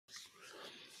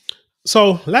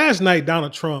So last night,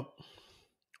 Donald Trump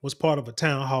was part of a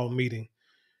town hall meeting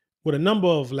with a number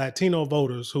of Latino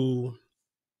voters who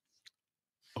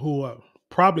are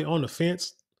probably on the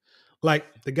fence.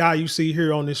 Like the guy you see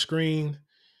here on this screen,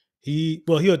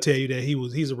 he'll tell you that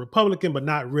he's a Republican but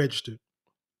not registered,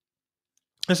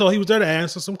 and so he was there to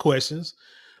answer some questions.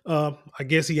 I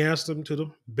guess he answered them to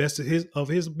the best of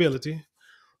his ability.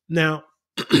 Now,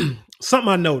 something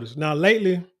I noticed now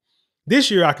lately,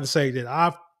 this year, I can say that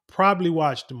I've probably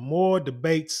watched more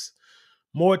debates,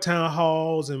 more town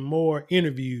halls, and more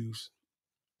interviews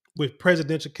with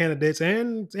presidential candidates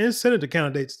and senator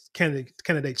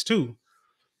candidates too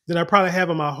than I probably have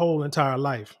in my whole entire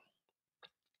life.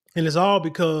 And it's all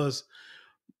because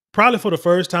probably for the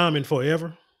first time in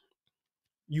forever,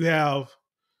 you have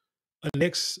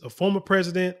a former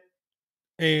president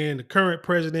and the current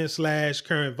president slash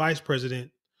current vice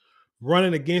president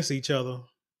running against each other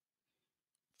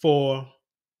for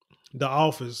the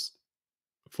office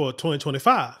for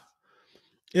 2025.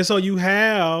 And so you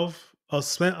have a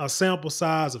sample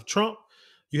size of Trump.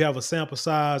 You have a sample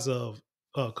size of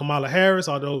Kamala Harris,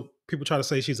 although people try to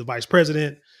say she's a vice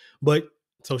president, but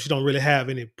so she don't really have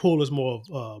any pull as more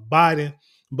of Biden.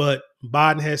 But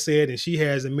Biden has said, and she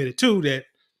has admitted too, that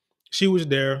she was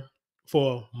there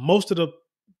for most of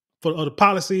the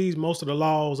policies, most of the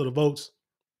laws, or the votes,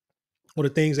 or the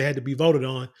things that had to be voted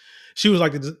on. She was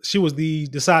she was the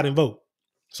deciding vote.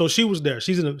 So she was there.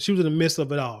 She was in the midst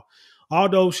of it all.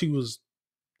 Although she was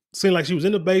seemed like she was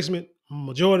in the basement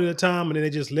majority of the time, and then they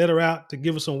just let her out to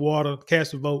give her some water,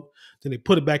 cast a vote, then they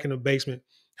put it back in the basement.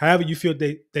 However you feel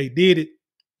they did it,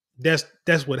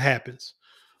 that's what happens.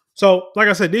 So, like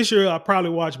I said, this year I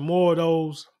probably watched more of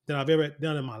those than I've ever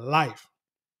done in my life.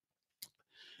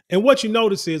 And what you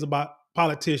notice is about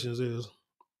politicians is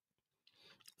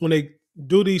when they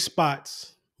do these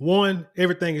spots, one,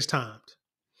 everything is timed.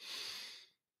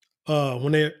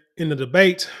 When they're in the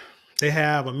debate, they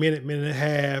have a minute, minute and a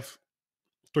half,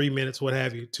 3 minutes, what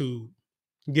have you, to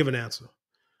give an answer.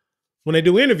 When they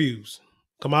do interviews,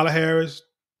 Kamala Harris,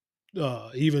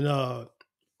 even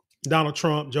Donald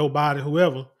Trump, Joe Biden,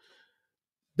 whoever,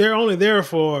 they're only there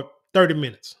for 30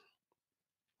 minutes.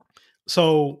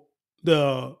 So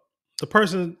the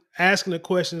person asking the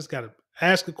questions got to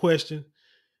ask a question,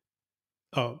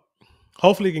 uh,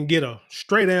 hopefully can get a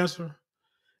straight answer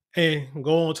and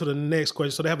go on to the next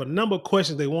question. So they have a number of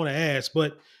questions they want to ask,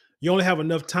 but you only have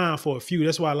enough time for a few.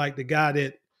 That's why I like the guy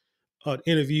that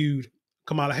interviewed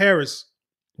Kamala Harris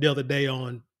the other day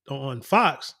on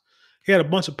Fox. He had a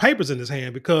bunch of papers in his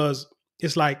hand because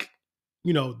it's like,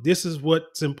 this is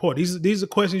what's important. These are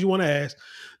questions you want to ask.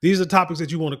 These are topics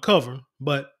that you want to cover,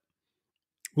 but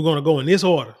we're going to go in this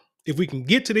order. If we can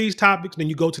get to these topics, then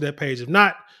you go to that page. If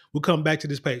not, we'll come back to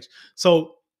this page.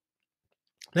 So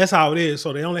that's how it is.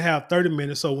 So they only have 30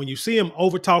 minutes. So when you see them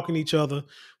over talking each other,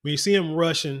 when you see them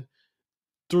rushing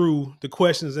through the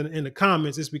questions in the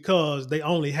comments, it's because they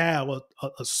only have a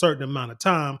certain amount of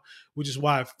time, which is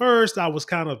why at first I was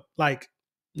kind of like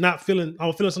I was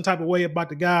feeling some type of way about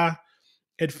the guy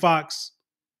at Fox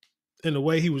and the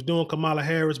way he was doing Kamala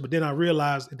Harris. But then I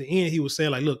realized at the end, he was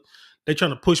saying like, look, they're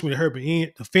trying to push me to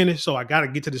hurry to finish. So I got to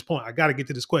get to this point. I got to get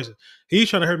to this question. He's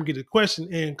trying to hurry me get to the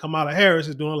question. And Kamala Harris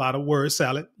is doing a lot of word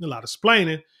salad, a lot of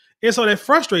explaining. And so that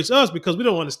frustrates us because we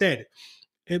don't understand it.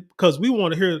 And because we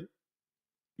want to hear,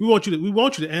 we want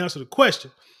you to answer the question.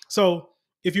 So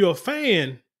if you're a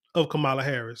fan of Kamala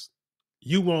Harris,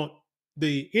 you want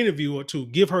the interviewer to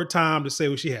give her time to say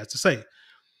what she has to say.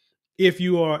 If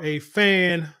you are a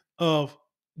fan of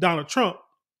Donald Trump,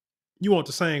 you want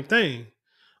the same thing.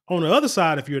 On the other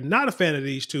side, if you're not a fan of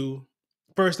these two,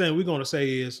 first thing we're going to say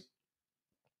is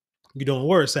you're doing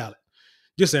word salad.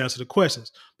 Just answer the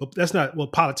questions. But that's not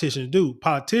what politicians do.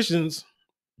 Politicians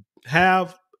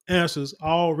have answers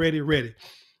already ready.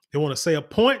 They want to say a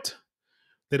point.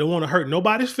 They don't want to hurt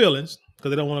nobody's feelings because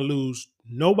they don't want to lose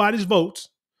nobody's votes.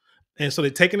 And so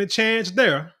they're taking a chance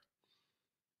there.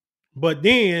 But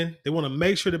then they want to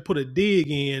make sure they put a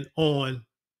dig in on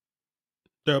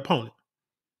their opponent.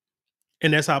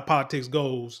 And that's how politics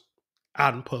goes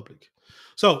out in public.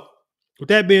 So with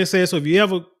that being said, so if you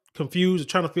ever confused or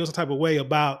trying to feel some type of way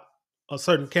about a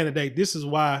certain candidate, this is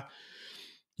why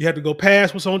you have to go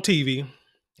past what's on TV,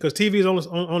 because TV is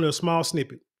only a small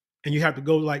snippet. And you have to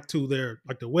go to their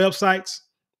websites,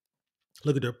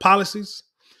 look at their policies,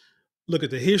 look at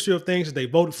the history of things that they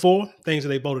voted for, things that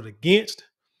they voted against,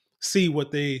 see what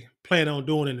they plan on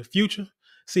doing in the future,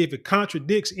 see if it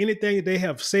contradicts anything that they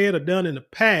have said or done in the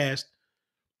past,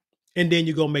 and then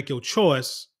you go make your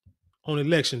choice on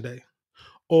election day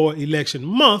or election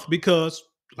month because,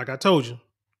 like I told you,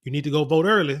 you need to go vote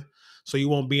early so you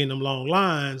won't be in them long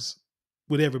lines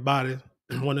with everybody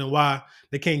wondering why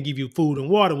they can't give you food and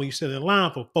water when you sit in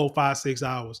line for 4, 5, 6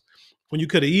 hours when you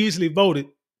could have easily voted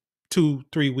 2,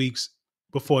 3 weeks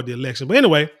before the election. But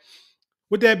anyway,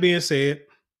 with that being said,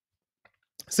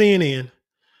 CNN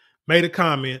made a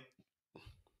comment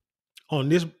on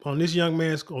this young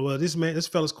man's, well, this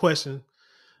fella's question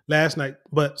last night.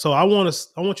 But so I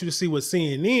want you to see what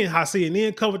how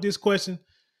CNN covered this question,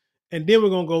 and then we're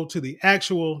gonna go to the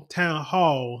actual town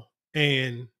hall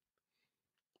and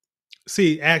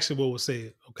see actually what was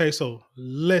said. Okay, so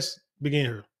let's begin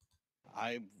here.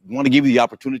 I want to give you the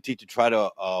opportunity to try to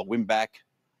win back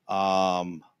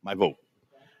my vote.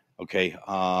 Okay,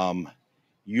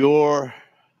 your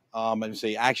let me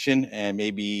say action and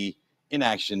maybe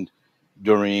inaction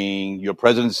during your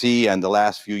presidency and the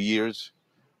last few years,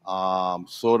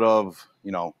 sort of,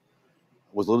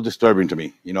 was a little disturbing to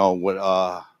me.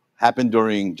 What happened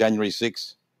during January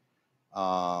 6th,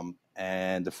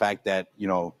 and the fact that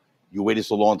you waited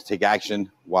so long to take action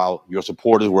while your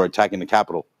supporters were attacking the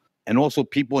Capitol, and also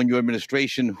people in your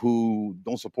administration who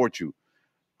don't support you.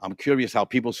 I'm curious how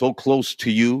people so close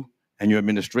to you and your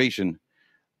administration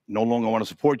no longer want to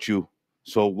support you.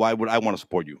 So why would I want to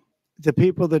support you? The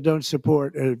people that don't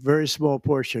support a very small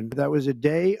portion. That was a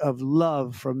day of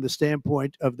love from the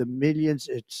standpoint of the millions.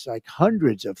 It's like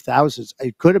hundreds of thousands.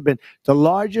 It could have been the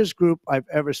largest group I've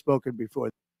ever spoken before.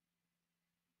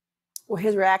 Well,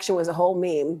 his reaction was a whole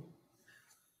meme.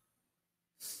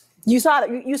 You saw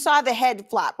the head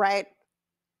flop, right?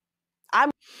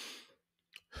 I'm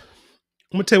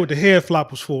gonna tell you what the head flop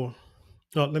was for.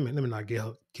 Oh, let me not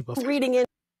keep up reading it.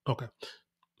 Okay.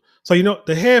 So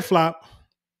the head flop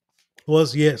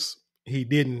was, yes, he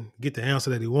didn't get the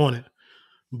answer that he wanted,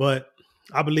 but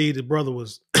I believe the brother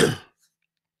was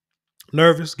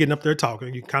nervous getting up there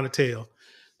talking. You can kind of tell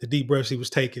the deep breaths he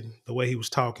was taking, the way he was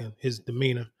talking, his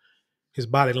demeanor, his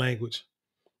body language.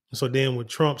 And so then when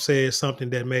Trump said something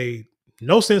that made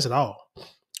no sense at all,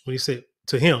 when he said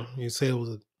to him, he said it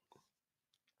was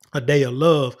a day of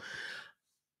love,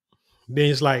 then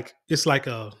it's like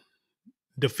a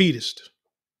defeatist,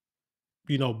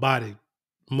 body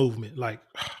movement. Like,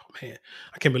 oh man,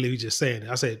 I can't believe you just saying it.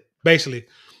 I said, basically,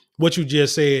 what you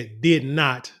just said did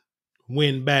not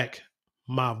win back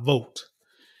my vote.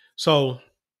 So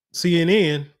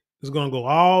CNN is going to go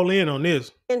all in on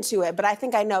this. Into it, but I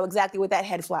think I know exactly what that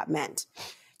head flop meant.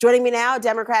 Joining me now,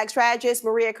 Democratic strategist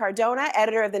Maria Cardona,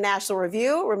 editor of the National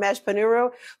Review, Ramesh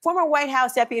Ponnuru, former White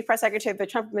House Deputy Press Secretary of the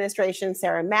Trump administration,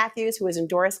 Sarah Matthews, who has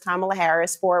endorsed Kamala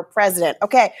Harris for president.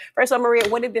 Okay, first of all, Maria,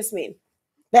 what did this mean?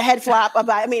 The head flop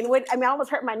about, I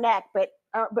almost hurt my neck, but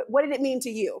what did it mean to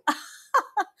you?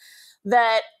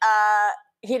 That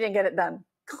he didn't get it done.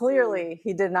 Clearly,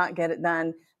 he did not get it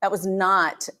done. That was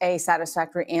not a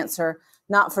satisfactory answer.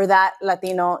 Not for that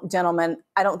Latino gentleman.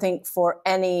 I don't think for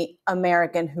any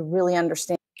American who really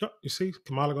understands. You see,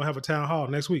 Kamala gonna have a town hall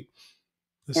next week.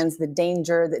 The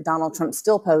danger that Donald Trump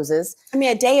still poses.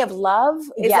 A day of love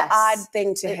is an odd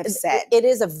thing to have said. It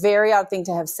is a very odd thing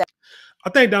to have said. I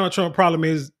think Donald Trump's problem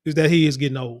is that he is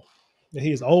getting old. That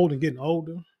he is old and getting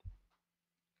older.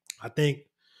 I think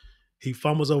he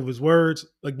fumbles over his words.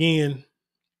 Again,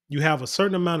 you have a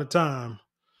certain amount of time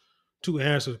to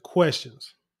answer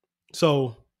questions.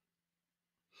 So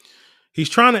he's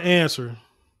trying to answer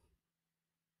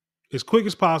as quick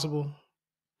as possible,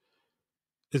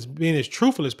 as being as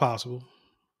truthful as possible.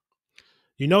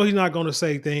 He's not going to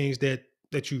say things that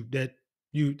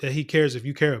he cares if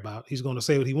you care about. He's going to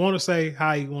say what he want to say,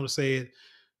 how he want to say it.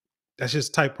 That's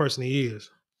just the type of person he is.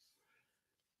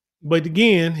 But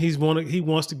again, he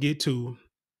wants to get to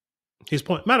his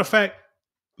point. Matter of fact,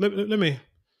 let me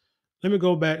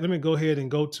go back. Let me go ahead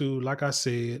and go to, like I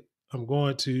said, I'm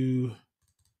going to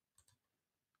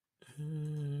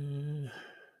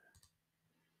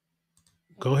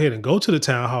go ahead and go to the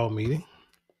town hall meeting.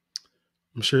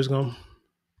 I'm sure it's going to.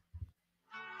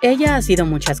 Ella ha sido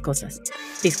muchas cosas.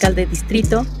 Fiscal de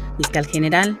distrito, fiscal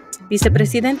general,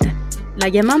 vicepresidenta. La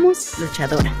llamamos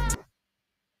luchadora.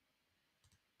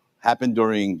 Happened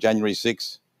during January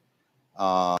 6th.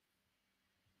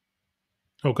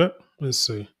 Okay, let's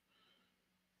see.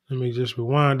 Let me just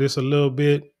rewind this a little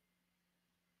bit.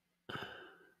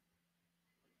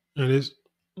 And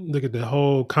look at the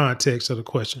whole context of the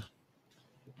question.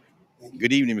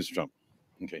 Good evening, Mr. Trump.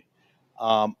 Okay.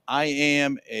 I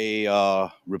am a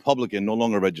Republican, no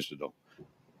longer registered, though.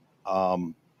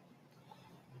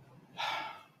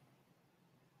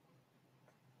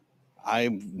 I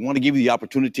want to give you the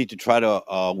opportunity to try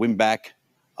to win back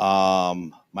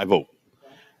my vote.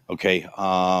 Okay.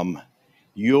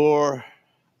 Your,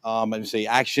 let me say,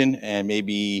 action and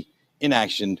maybe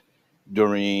inaction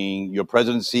during your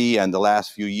presidency and the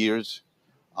last few years,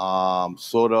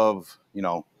 sort of,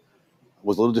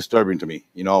 was a little disturbing to me.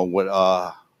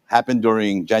 What happened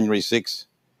during January 6th.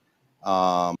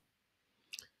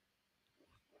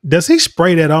 Does he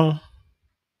spray that on?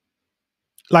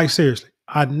 Like, seriously,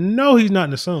 I know he's not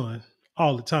in the sun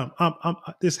all the time.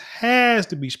 This has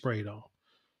to be sprayed on.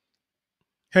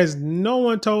 Has no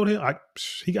one told him? I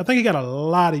think he got a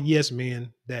lot of yes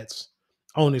men that's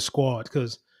on his squad,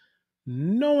 because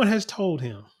no one has told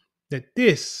him that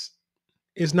this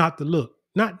is not the look.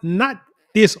 Not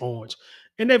this orange.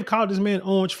 And they've called this man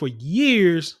orange for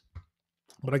years.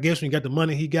 But I guess when you got the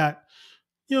money he got,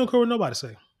 you don't care what nobody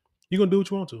say. You're going to do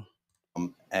what you want to.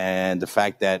 And the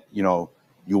fact that,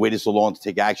 you waited so long to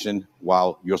take action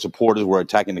while your supporters were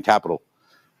attacking the Capitol.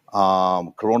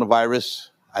 Coronavirus,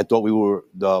 I thought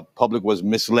the public was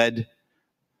misled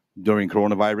during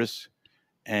coronavirus,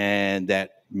 and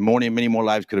that many more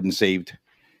lives could have been saved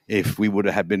if we would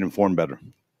have been informed better.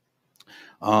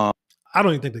 I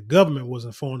don't even think the government was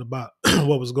informed about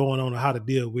what was going on and how to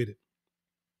deal with it.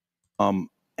 And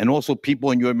also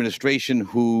people in your administration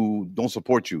who don't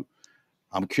support you.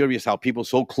 I'm curious how people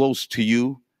so close to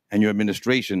you and your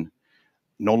administration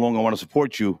no longer want to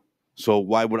support you. So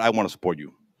why would I want to support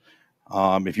you?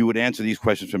 If you would answer these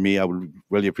questions for me, I would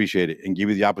really appreciate it and give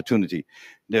you the opportunity.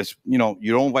 There's,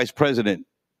 your own vice president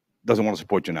doesn't want to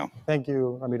support you now. Thank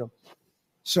you, Ramiro.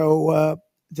 So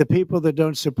the people that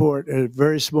don't support a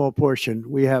very small portion.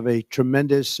 We have a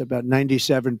tremendous, about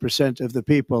 97% of the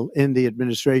people in the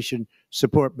administration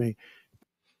support me.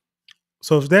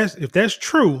 So if that's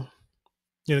true,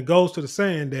 then it goes to the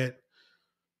saying that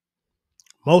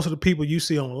most of the people you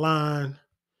see online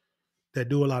that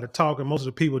do a lot of talking, most of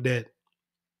the people that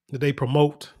they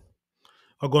promote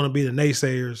are going to be the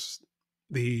naysayers,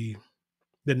 the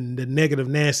negative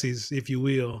Nancy's, if you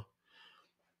will,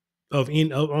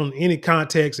 on any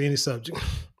context, any subject.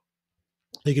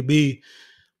 It could be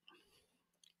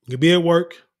at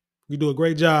work, you do a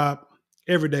great job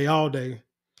every day, all day.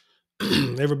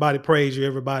 Everybody praise you,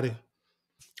 everybody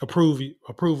approve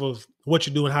of what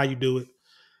you do and how you do it.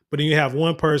 But then you have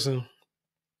one person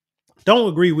don't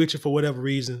agree with you for whatever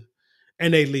reason,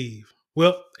 and they leave.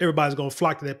 Well, everybody's gonna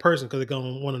flock to that person because they're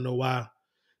gonna want to know why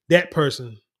that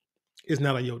person is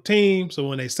not on your team. So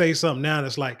when they say something now,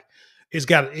 it's like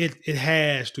it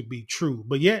has to be true.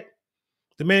 But yet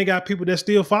the man got people that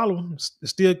still follow him,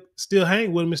 still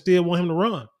hang with him, and still want him to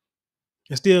run,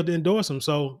 and still endorse him.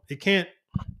 So it can't.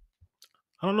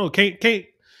 I don't know.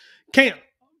 Can't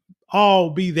all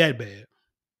be that bad.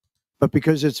 But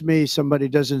because it's me, somebody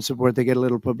doesn't support, they get a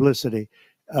little publicity.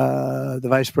 The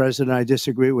vice president, I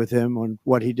disagree with him on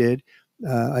what he did.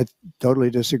 I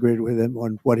totally disagreed with him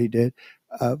on what he did.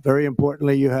 Very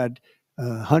importantly, you had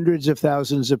hundreds of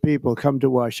thousands of people come to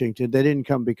Washington. They didn't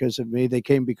come because of me. They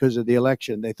came because of the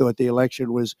election. They thought the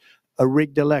election was a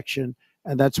rigged election,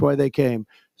 and that's why they came.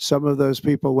 Some of those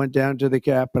people went down to the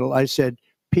Capitol. I said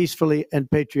peacefully and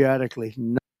patriotically.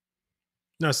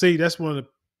 Now, see, that's one of the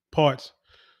parts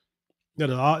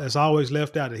that's always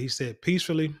left out. That he said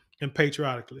peacefully and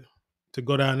patriotically to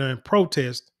go down there and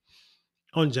protest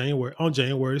on January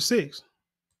 6th.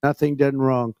 Nothing done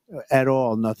wrong at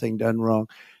all. Nothing done wrong.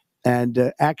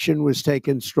 And action was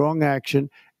taken, strong action.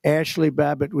 Ashley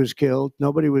Babbitt was killed.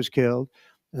 Nobody was killed.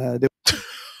 I'm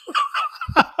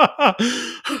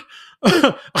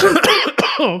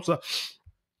sorry.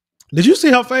 Did you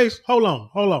see her face? Hold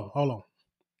on.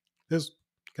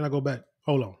 Can I go back?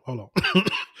 Hold on.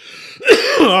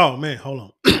 Oh, man,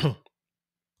 hold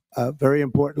on. Very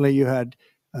importantly, you had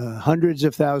hundreds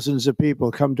of thousands of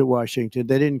people come to Washington.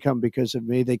 They didn't come because of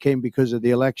me. They came because of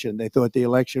the election. They thought the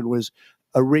election was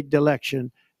a rigged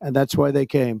election, and that's why they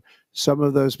came. Some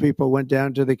of those people went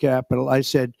down to the Capitol. I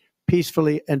said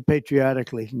peacefully and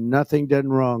patriotically. Nothing done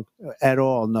wrong at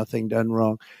all. Nothing done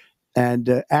wrong.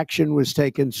 And action was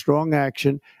taken, strong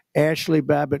action. Ashley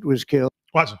Babbitt was killed.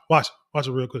 Watch it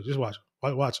real quick. Just watch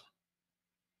it.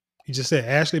 He just said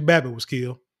Ashley Babbitt was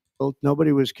killed.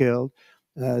 Nobody was killed.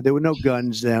 There were no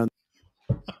guns down.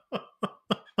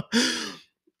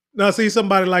 Now, see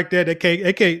somebody like that,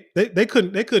 they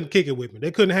couldn't kick it with me.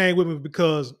 They couldn't hang with me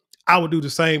because I would do the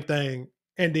same thing,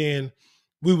 and then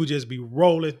we would just be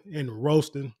rolling and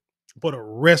roasting for the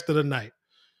rest of the night.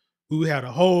 We would have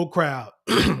the whole crowd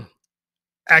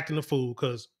acting a fool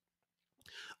because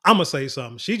I'm gonna say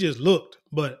something. She just looked,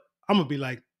 but I'm gonna be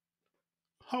like,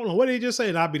 hold on, what did he just say?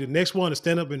 And I'll be the next one to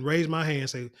stand up and raise my hand and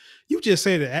say, you just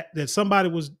said that somebody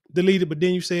was deleted, but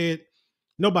then you said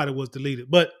nobody was deleted.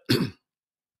 But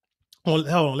hold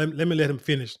on, let me let him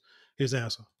finish his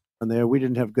answer. And there, we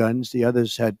didn't have guns. The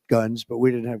others had guns, but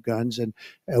we didn't have guns. And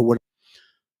what?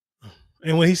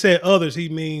 And when he said others, he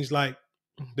means like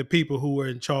the people who were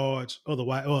in charge of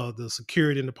the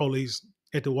security and the police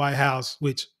at the White House,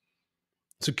 which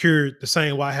secured the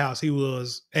same White House he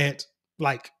was at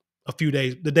like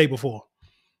the day before.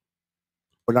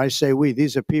 When I say we,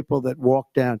 these are people that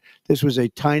walk down. This was a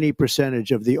tiny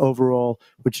percentage of the overall,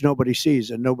 which nobody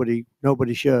sees and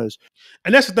nobody shows.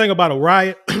 And that's the thing about a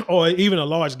riot or even a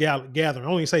large gathering. I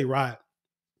don't even say riot.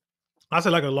 I say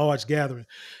like a large gathering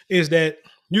is that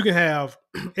you can have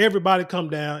everybody come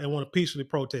down and want to peacefully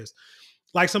protest.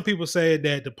 Like some people said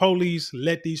that the police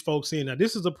let these folks in. Now,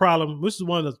 this is a problem. This is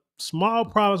one of the small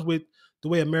problems with the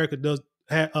way America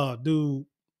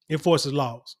enforces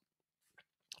laws,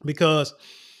 because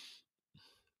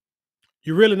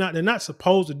they're not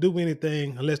supposed to do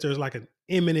anything unless there's like an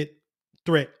imminent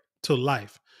threat to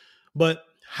life. But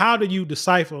how do you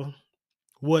decipher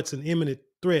what's an imminent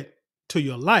threat to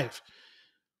your life?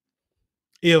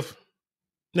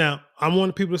 Now, I'm one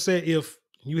of the people that say if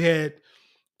you had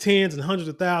tens and hundreds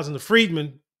of thousands of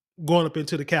freedmen going up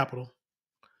into the Capitol,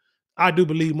 I do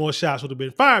believe more shots would have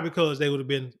been fired because they would have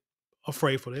been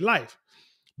afraid for their life.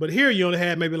 But here you only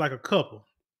had maybe like a couple,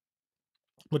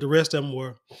 but the rest of them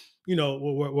were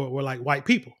like white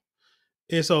people.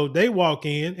 And so they walk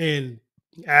in, and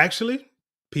actually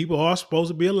people are supposed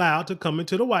to be allowed to come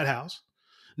into the White House.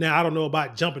 Now, I don't know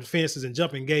about jumping fences and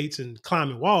jumping gates and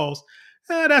climbing walls.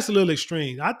 That's a little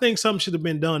extreme. I think something should have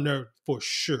been done there for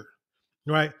sure,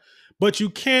 right? But you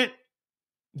can't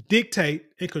dictate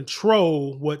and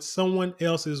control what someone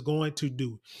else is going to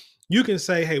do. You can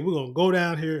say, hey, we're going to go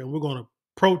down here and we're going to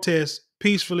protest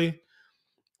peacefully.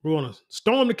 We're going to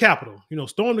storm the Capitol,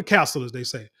 storm the castle, as they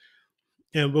say.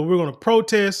 But we're going to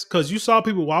protest because you saw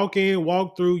people walk in,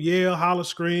 walk through, yell, holler,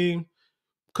 scream,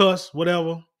 cuss,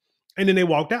 whatever. And then they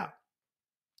walked out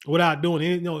without doing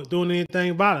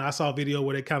anything violent. I saw a video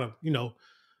where they kind of,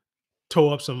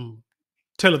 tore up some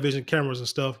television cameras and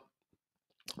stuff.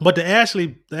 But the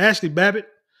Ashley Babbitt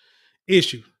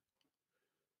issue,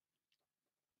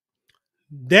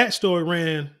 that story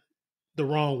ran the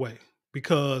wrong way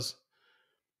because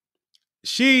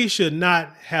she should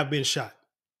not have been shot,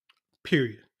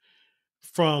 period.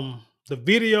 From the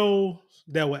videos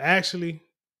that were actually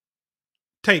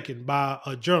taken by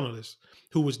a journalist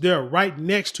who was there right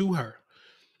next to her,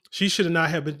 she should not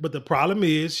have been. But the problem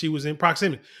is she was in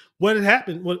proximity. What had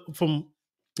happened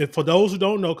for those who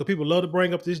don't know, because people love to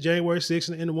bring up this January 6th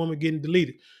and the woman getting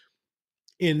deleted.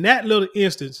 In that little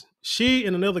instance, she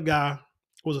and another guy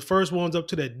was the first ones up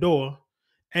to that door,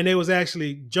 and they was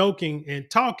actually joking and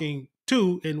talking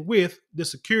to and with the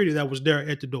security that was there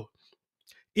at the door.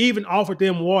 Even offered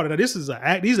them water. Now this is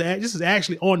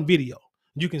actually on video.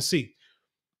 You can see.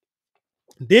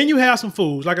 Then you have some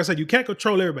fools. Like I said, you can't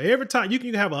control everybody. Every time you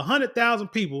can have 100,000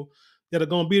 people that are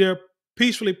going to be there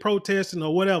peacefully protesting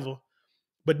or whatever.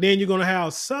 But then you're going to have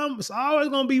it's always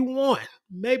going to be one,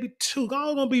 maybe two. It's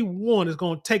always going to be one that's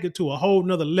going to take it to a whole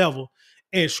nother level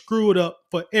and screw it up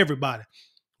for everybody.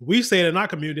 We say it in our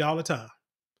community all the time.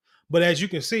 But as you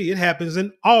can see, it happens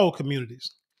in all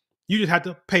communities. You just have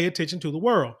to pay attention to the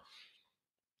world.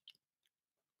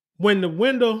 When the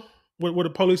window, where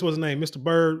the police was named, Mr.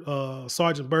 Bird,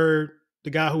 Sergeant Bird, the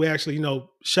guy who actually,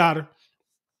 shot her,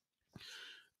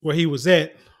 where he was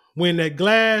at, when that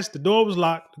glass, the door was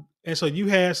locked, and so you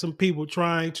had some people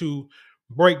trying to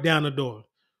break down the door.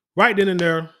 Right then and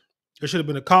there should have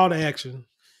been a call to action.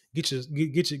 Get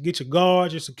your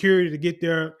guards, your security to get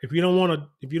there. If you don't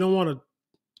want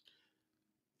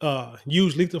to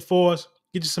use lethal force,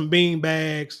 get you some bean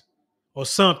bags or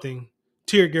something,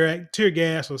 tear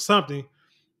gas or something,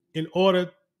 in order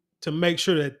to make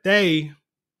sure that they,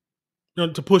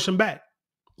 to push them back.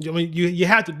 I mean, you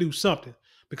have to do something,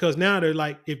 because now they're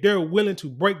like, if they're willing to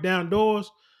break down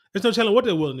doors, there's no telling what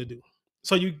they're willing to do.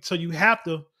 So you have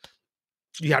to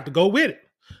go with it.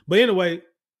 But anyway,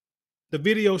 the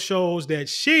video shows that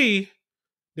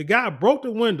the guy broke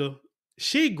the window.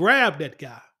 She grabbed that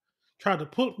guy, tried to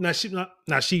pull. Now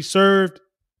she served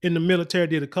in the military,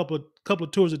 did a couple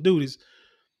of tours of duties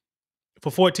for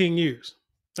 14 years.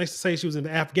 I used to say she was in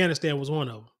Afghanistan, was one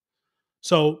of them.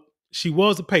 So she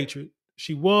was a patriot.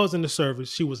 She was in the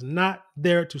service. She was not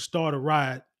there to start a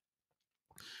riot.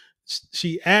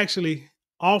 She actually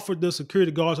offered the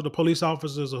security guards or the police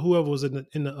officers or whoever was in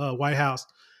the White House,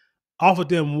 offered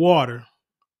them water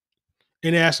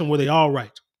and asked them, were they all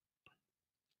right?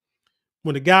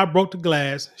 When the guy broke the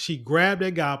glass, she grabbed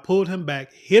that guy, pulled him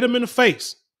back, hit him in the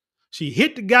face. She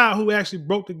hit the guy who actually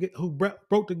broke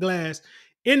the glass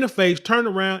in the face, turned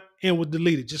around, and was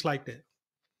deleted just like that.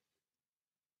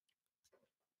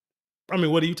 I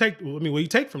mean, what do you take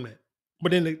from that?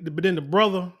 But then the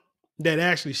brother that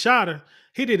actually shot her,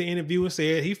 He did an interview and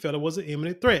said he felt it was an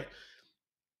imminent threat.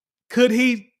 Could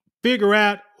he figure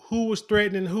out who was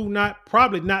threatening, who not?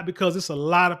 Probably not, because it's a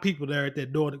lot of people there at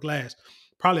that door to glass,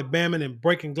 probably bamming and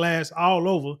breaking glass all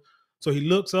over. So he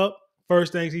looks up.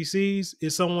 First things he sees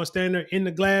is someone standing there in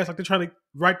the glass, like they're trying to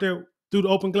right there through the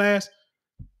open glass,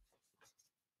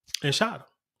 and shot her.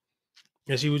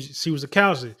 And she was a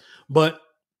coward. But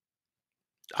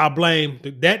I blame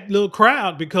that little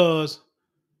crowd, because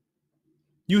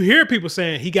you hear people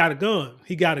saying he got a gun,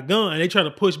 and they try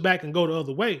to push back and go the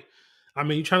other way. I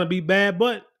mean, you're trying to be bad,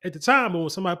 but at the time, but when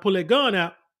somebody pull that gun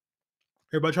out,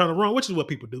 everybody trying to run, which is what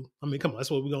people do. I mean, come on, that's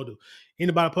what we're gonna do.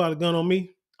 Anybody pull out a gun on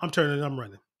me, I'm turning and I'm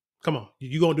running. Come on,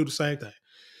 you're gonna do the same thing.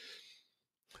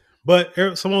 But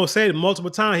someone will say it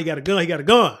multiple times, he got a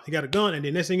gun, and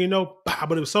then next thing you know,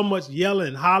 but it was so much yelling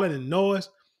and hollering and noise,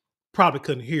 probably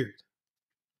couldn't hear it.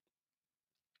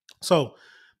 So,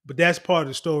 but that's part of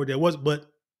the story. There was, but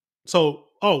so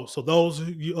those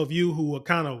of you who are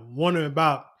kind of wondering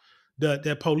about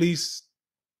that police,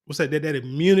 what's that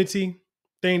immunity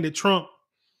thing that Trump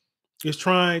is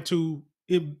trying to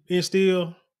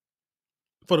instill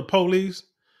for the police,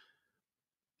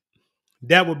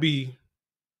 that would be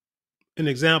an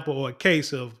example or a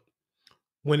case of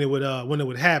when it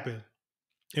would happen,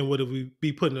 and would it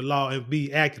be put in the law and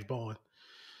be acted upon,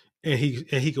 and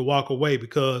he could walk away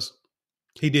because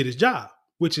he did his job,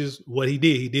 which is what he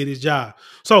did. He did his job.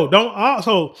 So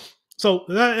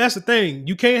that's the thing.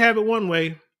 You can't have it one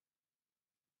way,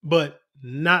 but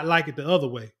not like it the other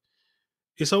way.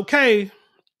 It's okay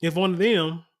if one of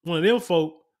them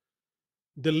folk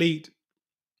delete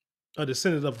a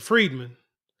descendant of a freedman,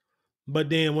 but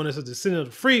then when it's a descendant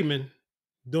of a freedman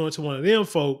doing it to one of them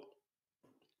folk,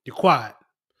 you're quiet.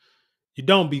 You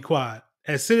don't be quiet.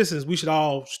 As citizens, we should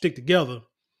all stick together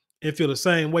and feel the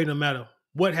same way, no matter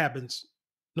what happens,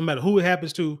 no matter who it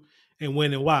happens to, and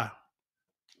when and why.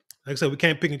 Like I said, we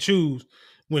can't pick and choose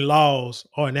when laws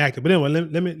are enacted. But anyway,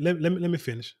 let me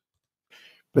finish.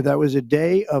 But that was a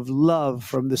day of love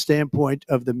from the standpoint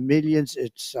of the millions.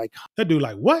 It's like, that dude,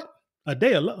 like, what? A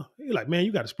day of love? He's like, man,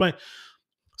 you got to explain.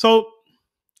 So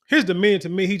his demeanor to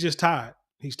me, he's just tired.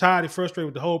 He's tired and frustrated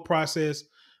with the whole process,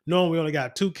 knowing we only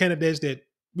got two candidates that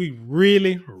we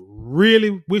really,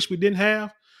 really wish we didn't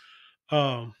have.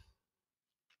 I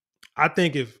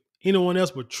think if anyone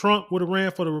else but Trump would have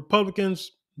ran for the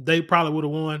Republicans, they probably would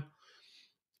have won.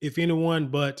 If anyone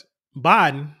but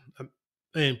Biden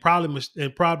and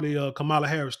probably Kamala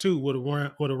Harris too would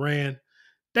have ran,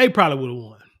 they probably would have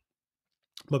won.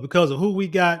 But because of who we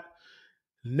got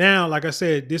now, like I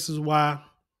said, this is why,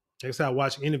 like I said, I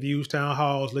watch interviews, town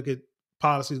halls, look at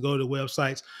policies, go to the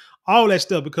websites, all that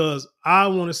stuff, because I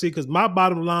want to see, because my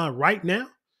bottom line right now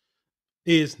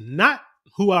is not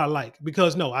who I like,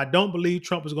 because no, I don't believe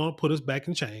Trump is going to put us back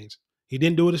in chains. He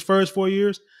didn't do it his first 4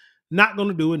 years. Not going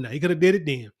to do it now. He could have did it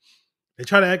then. They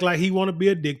try to act like he want to be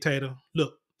a dictator.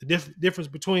 Look, the difference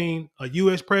between a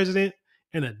U.S. president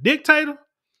and a dictator,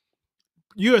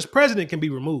 U.S. president can be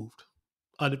removed.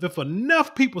 If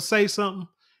enough people say something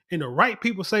and the right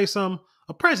people say something,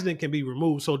 a president can be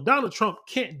removed. So Donald Trump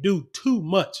can't do too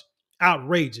much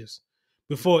outrageous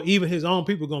before even his own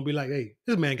people are going to be like, hey,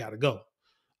 this man got to go.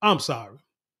 I'm sorry.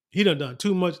 He done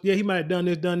too much. Yeah, he might have done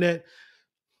this, done that.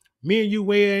 Me and you,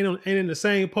 Wade, ain't in the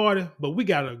same party, but we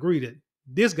got to agree that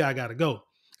this guy got to go.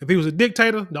 If he was a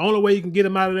dictator, the only way you can get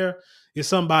him out of there is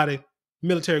somebody,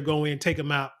 military go in, take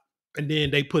him out, and then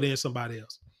they put in somebody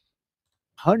else.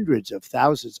 Hundreds of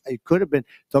thousands. It could have been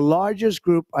the largest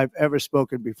group I've ever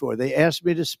spoken before. They asked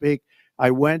me to speak. I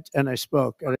went and I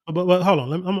spoke. But hold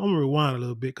on, I'm going to rewind a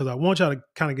little bit, because I want y'all to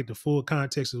kind of get the full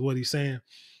context of what he's saying.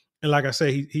 And like I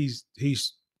say,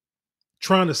 he's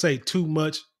trying to say too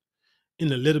much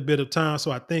in a little bit of time.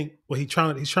 So I think what he's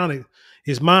trying to,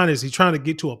 his mind is he's trying to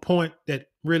get to a point that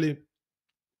really,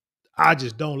 I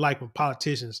just don't like when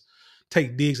politicians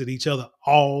take digs at each other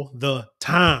all the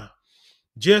time.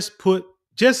 Just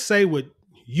say what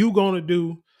you gonna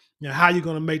do and how you're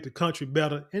gonna make the country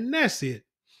better, and that's it.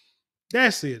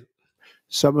 That's it.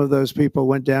 Some of those people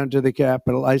went down to the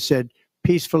Capitol. I said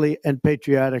peacefully and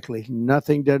patriotically,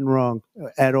 nothing done wrong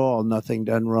at all. Nothing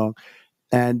done wrong.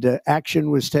 And action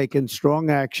was taken, strong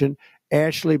action.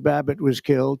 Ashley Babbitt was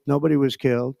killed. Nobody was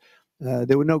killed.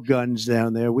 There were no guns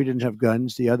down there. We didn't have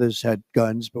guns. The others had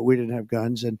guns, but we didn't have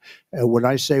guns. And when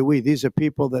I say we, these are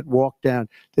people that walked down.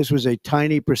 This was a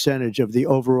tiny percentage of the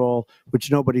overall,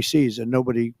 which nobody sees and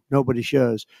nobody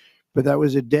shows. But that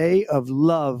was a day of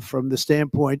love from the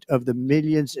standpoint of the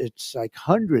millions. It's like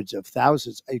hundreds of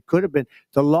thousands. It could have been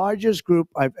the largest group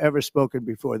I've ever spoken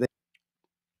before.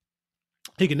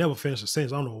 He can never finish a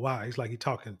sentence. I don't know why. He's like he's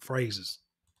talking phrases.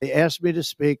 They asked me to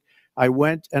speak. I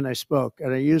went and I spoke,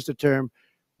 and I used the term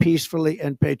peacefully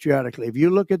and patriotically. If you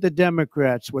look at the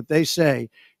Democrats, what they say,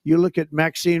 you look at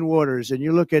Maxine Waters and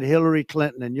you look at Hillary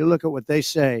Clinton and you look at what they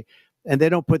say, and they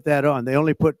don't put that on. They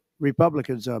only put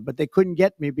Republicans on, but they couldn't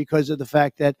get me because of the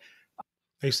fact that.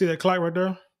 You see that clock right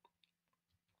there?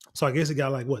 So I guess he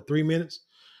got like what, 3 minutes,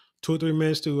 2 or 3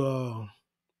 minutes to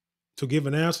give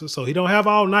an answer. So he don't have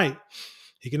all night.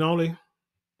 He only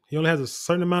has a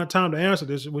certain amount of time to answer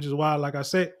this, which is why, like I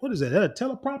said, what is that? Is that a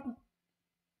teleprompter?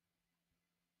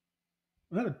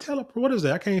 Is that a teleprompter? What is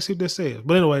that? I can't see what that says.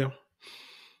 But anyway,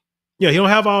 yeah, he don't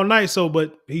have all night. So,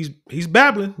 but he's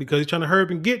babbling because he's trying to hurry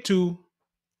up and get to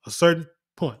a certain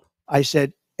point. I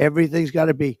said everything's got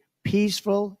to be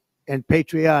peaceful and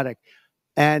patriotic,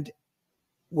 and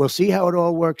we'll see how it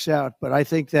all works out. But I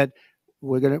think that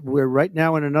we're right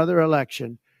now in another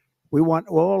election.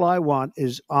 All I want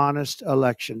is honest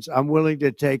elections. I'm willing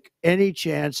to take any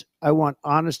chance. I want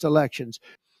honest elections.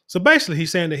 So basically,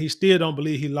 he's saying that he still don't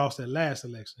believe he lost that last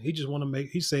election. He just want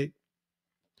to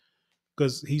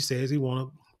because he says he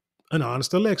want an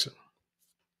honest election.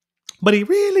 But he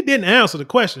really didn't answer the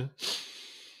question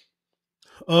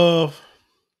or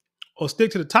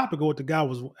stick to the topic of what the guy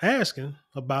was asking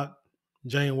about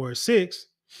January 6th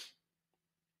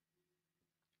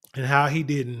and how he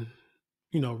didn't,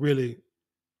 really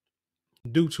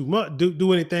do too much,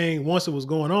 do anything once it was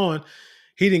going on.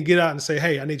 He didn't get out and say,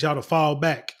 hey, I need y'all to fall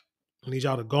back. I need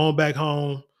y'all to go on back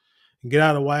home and get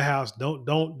out of the White House.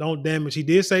 Don't damage. He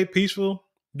did say peaceful,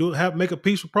 make a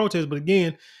peaceful protest. But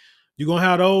again, you're gonna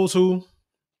have those who,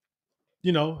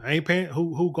 ain't paying,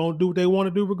 who gonna do what they want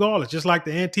to do regardless. Just like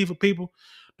the Antifa people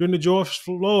during the George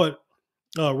Floyd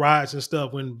riots and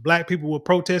stuff, when black people were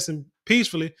protesting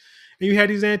peacefully, and you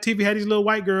had these Antifa, had these little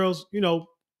white girls,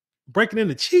 breaking in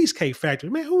the Cheesecake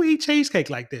Factory. Man, who eat cheesecake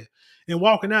like that? And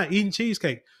walking out eating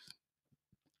cheesecake.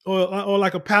 Or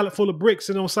like a pallet full of bricks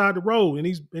sitting on the side of the road,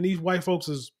 and these white folks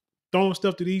is throwing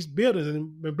stuff to these buildings,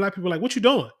 and black people are like, what you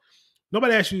doing?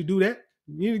 Nobody asked you to do that.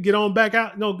 You need to get on back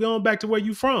out, get on back to where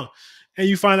you from. And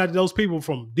you find out that those people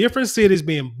from different cities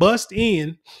being bussed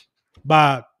in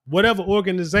by whatever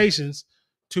organizations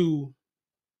to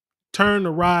turn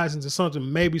the riots into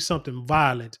maybe something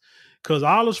violent. Because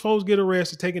all those folks get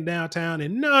arrested, taken downtown,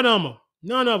 and none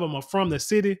of them are from the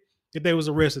city that they was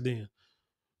arrested in,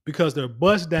 because they're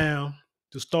bussed down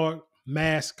to start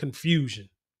mass confusion.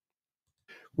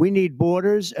 We need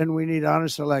borders and we need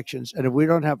honest elections. And if we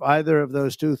don't have either of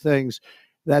those two things,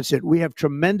 that's it. We have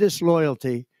tremendous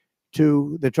loyalty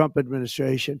to the Trump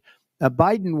administration.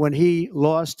 Biden, when he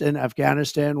lost in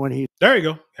Afghanistan, there you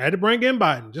go. Had to bring in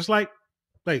Biden. Just like,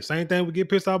 same thing we get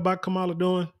pissed off about Kamala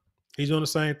doing. He's doing the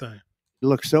same thing. It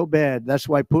looked so bad. That's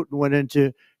why Putin went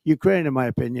into Ukraine, in my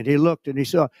opinion. He looked and he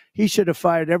saw he should have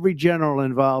fired every general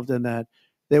involved in that.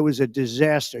 There was a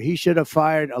disaster. He should have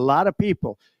fired a lot of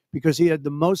people because he had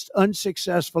the most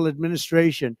unsuccessful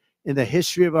administration in the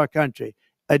history of our country.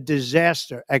 A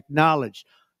disaster, acknowledged.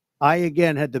 I,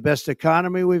 again, had the best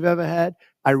economy we've ever had.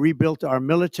 I rebuilt our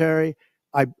military.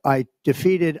 I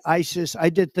defeated ISIS. I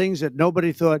did things that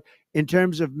nobody thought. In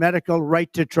terms of medical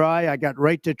right to try, I got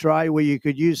right to try where you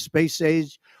could use space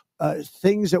age,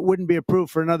 things that wouldn't be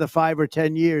approved for another 5 or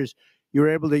 10 years. You were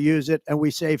able to use it, and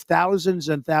we saved thousands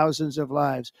and thousands of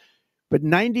lives. But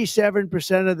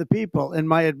 97% of the people in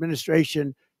my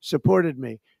administration supported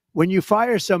me. When you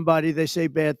fire somebody, they say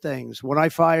bad things. When I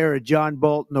fire a John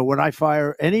Bolton or when I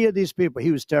fire any of these people,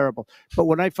 he was terrible. But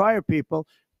when I fire people,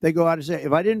 they go out and say,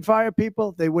 if I didn't fire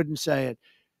people, they wouldn't say it.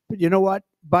 But you know what?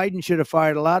 Biden should have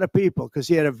fired a lot of people because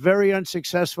he had a very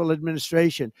unsuccessful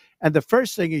administration. And the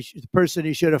first thing the person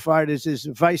he should have fired is his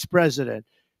vice president,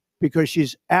 because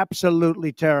she's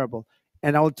absolutely terrible.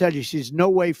 And I will tell you, she's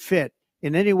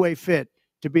in any way fit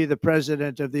to be the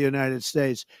president of the United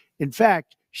States. In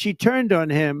fact, she turned on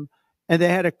him and they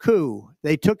had a coup.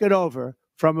 They took it over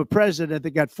from a president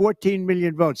that got 14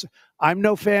 million votes. I'm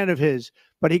no fan of his,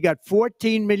 but he got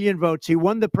 14 million votes. He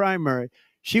won the primary.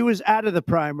 She was out of the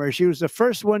primary. She was the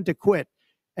first one to quit,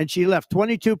 and she left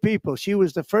 22 people. She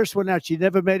was the first one out. She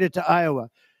never made it to Iowa.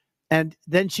 And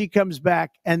then she comes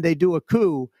back, and they do a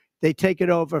coup. They take it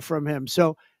over from him.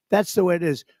 So that's the way it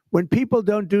is. When people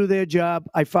don't do their job,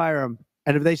 I fire them.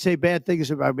 And if they say bad things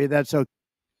about me, that's okay.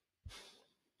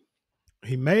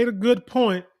 He made a good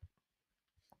point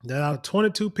that out of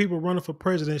 22 people running for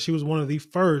president, she was one of the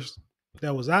first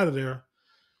that was out of there.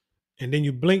 And then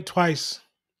you blink twice,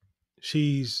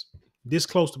 she's this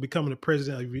close to becoming the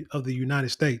president of the United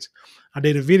States. I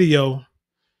did a video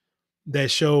that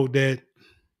showed that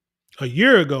a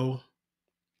year ago,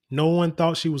 no one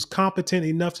thought she was competent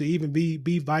enough to even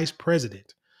be vice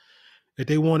president. that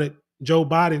they wanted Joe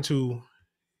Biden to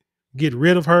get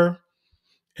rid of her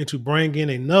and to bring in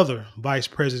another vice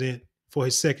president for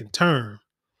his second term.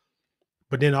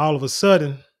 But then all of a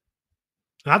sudden,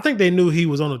 and I think they knew he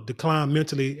was on a decline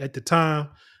mentally at the time,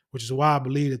 which is why I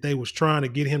believe that they was trying to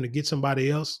get him to get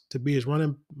somebody else to be his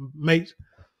running mate.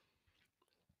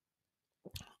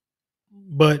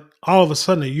 But all of a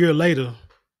sudden, a year later,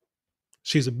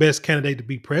 she's the best candidate to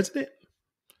be president.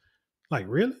 Like,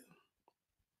 really?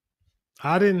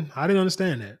 I didn't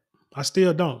understand that. I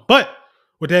still don't. But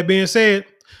with that being said,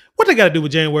 what they got to do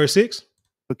with January 6th?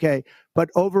 Okay. But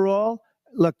overall,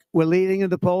 look, we're leading in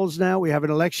the polls now. We have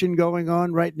an election going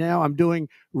on right now. I'm doing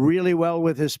really well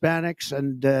with Hispanics,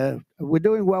 and we're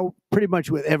doing well pretty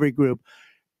much with every group.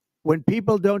 When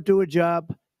people don't do a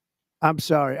job, I'm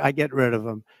sorry, I get rid of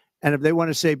them. And if they want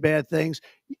to say bad things,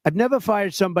 I've never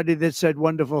fired somebody that said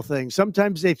wonderful things.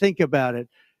 Sometimes they think about it.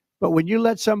 But when you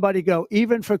let somebody go,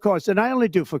 even for cause, and I only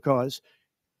do for cause,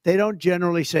 they don't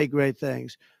generally say great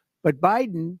things. But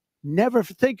Biden, never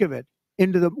think of it.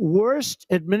 Into the worst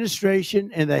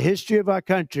administration in the history of our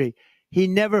country, he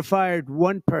never fired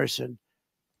one person.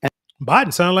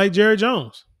 Biden sounded like Jerry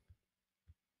Jones.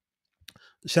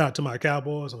 Shout out to my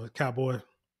Cowboys. I'm a Cowboy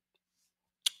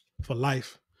for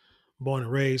life. Born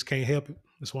and raised, can't help it.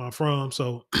 That's where I'm from.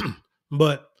 So,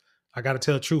 but I got to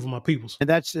tell the truth of my peoples. And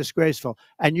that's disgraceful.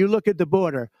 And you look at the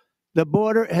border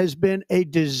has been a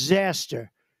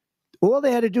disaster. All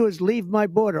they had to do is leave my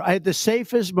border. I had the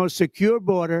safest, most secure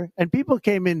border, and people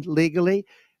came in legally.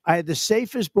 I had the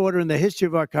safest border in the history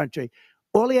of our country.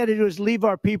 All he had to do is leave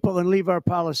our people and leave our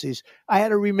policies. I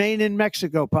had a remain in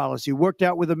Mexico policy, worked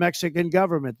out with the Mexican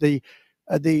government. The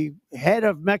head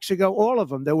of Mexico, all of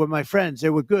them, they were my friends.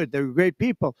 They were good. They were great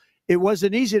people. It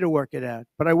wasn't easy to work it out,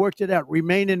 but I worked it out.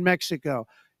 Remain in Mexico.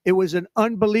 It was an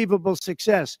unbelievable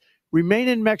success. Remain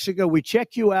in Mexico. We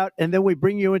check you out, and then we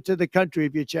bring you into the country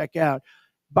if you check out.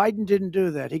 Biden didn't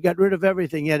do that. He got rid of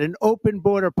everything. He had an open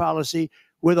border policy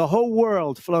where the whole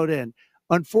world flowed in.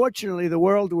 Unfortunately, the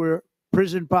world were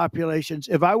prison populations.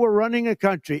 If I were running a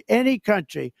country, any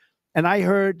country, and I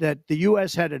heard that the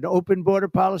U.S. had an open border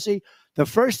policy, the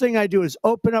first thing I do is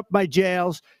open up my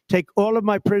jails, take all of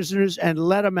my prisoners and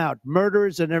let them out,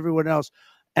 murderers and everyone else.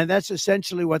 And that's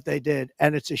essentially what they did.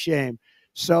 And it's a shame.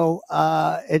 So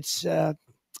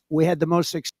we had the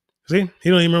most success. See, he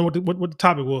don't even remember what the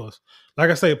topic was. Like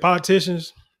I say,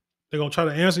 politicians, they're going to try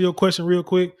to answer your question real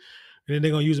quick, and then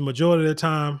they're going to use the majority of their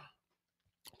time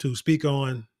to speak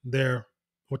on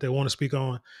what they want to speak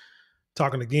on,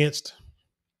 talking against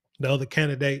the other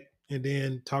candidate, and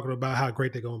then talking about how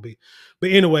great they're going to be.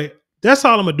 But anyway, that's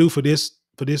all I'm going to do for this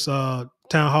town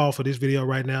hall, for this video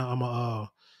right now. I'm going to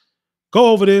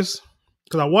go over this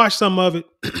because I watched some of it.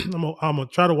 I'm going to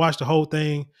try to watch the whole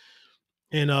thing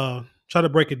and try to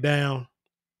break it down.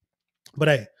 But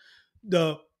hey,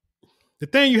 the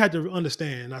thing you have to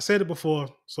understand, and I said it before,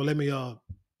 so let me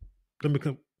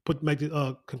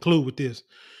conclude with this.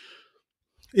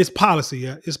 It's policy,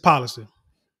 yeah. It's policy.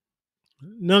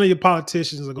 None of your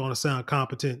politicians are going to sound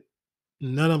competent.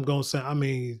 None of them going to sound. I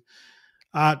mean,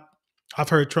 I've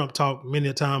heard Trump talk many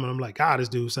a time, and I'm like, God, this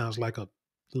dude sounds like a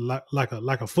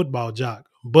football jock.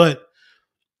 But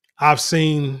I've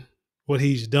seen what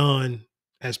he's done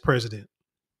as president.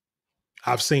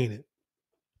 I've seen it.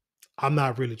 I'm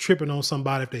not really tripping on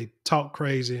somebody if they talk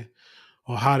crazy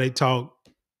or how they talk.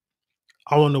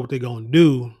 I want to know what they're going to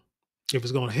do, if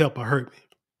it's going to help or hurt me.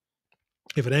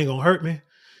 If it ain't going to hurt me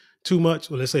too much,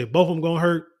 well, let's say both of them going to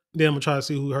hurt, then I'm going to try to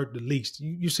see who hurt the least.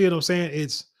 You see what I'm saying?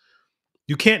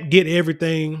 You can't get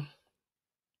everything.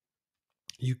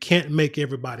 You can't make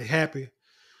everybody happy.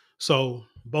 So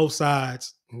both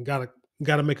sides got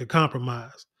to make a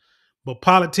compromise. But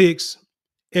politics,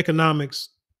 economics,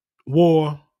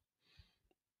 war,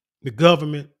 the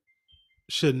government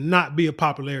should not be a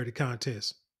popularity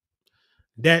contest.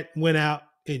 That went out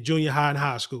in junior high and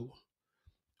high school.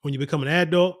 When you become an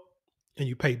adult and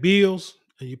you pay bills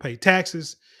and you pay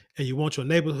taxes and you want your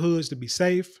neighborhoods to be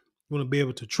safe, you want to be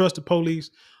able to trust the police,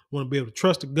 you want to be able to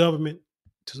trust the government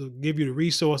to give you the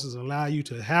resources, allow you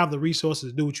to have the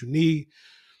resources to do what you need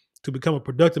to become a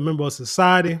productive member of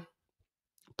society,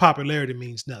 popularity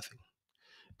means nothing.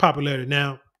 Popularity.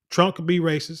 Now, Trump could be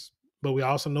racist, but we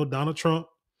also know Donald Trump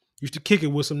used to kick it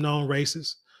with some known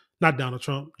racists. Not Donald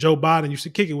Trump. Joe Biden used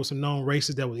to kick it with some known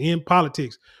racists that was in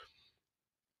politics.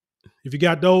 If you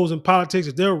got those in politics,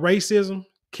 if their racism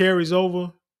carries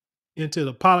over into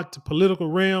the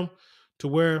political realm to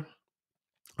where,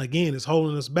 again, it's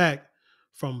holding us back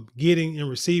from getting and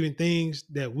receiving things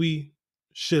that we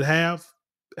should have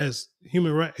as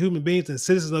human beings and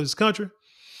citizens of this country,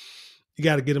 you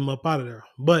got to get them up out of there.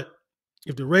 But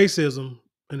if the racism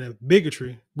and the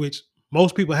bigotry, which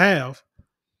most people have,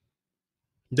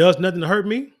 does nothing to hurt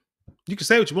me, you can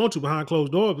say what you want to behind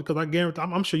closed doors, because I guarantee,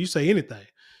 I'm sure you say anything,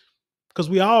 because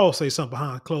we all say something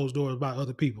behind closed doors about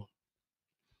other people.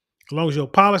 As long as your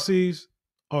policies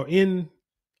are in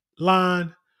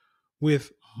line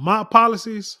with my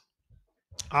policies,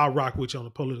 I'll rock with you on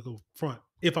the political front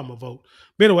if I'm a vote.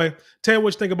 But anyway, tell me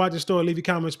what you think about this story. Leave your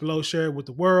comments below. Share it with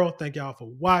the world. Thank y'all for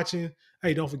watching.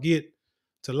 Hey, don't forget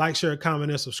to like, share,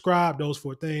 comment, and subscribe. Those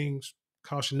 4 things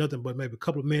cost you nothing but maybe a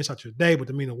couple of minutes out your day, but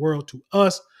they mean the world to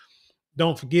us.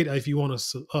 Don't forget, if you want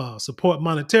to support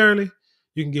monetarily,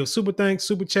 you can give super thanks,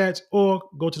 super chats, or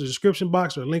go to the description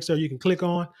box or links there you can click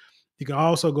on. You can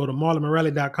also go to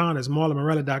marlonmorelli.com. That's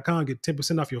marlonmorelli.com. Get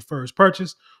 10% off your first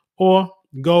purchase, or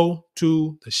go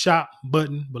to the shop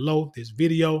button below this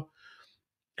video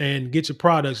and get your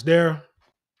products there.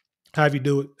 However you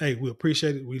do it, hey, we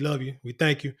appreciate it. We love you. We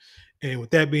thank you. And with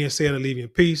that being said, I leave you in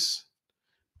peace,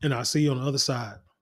 and I'll see you on the other side.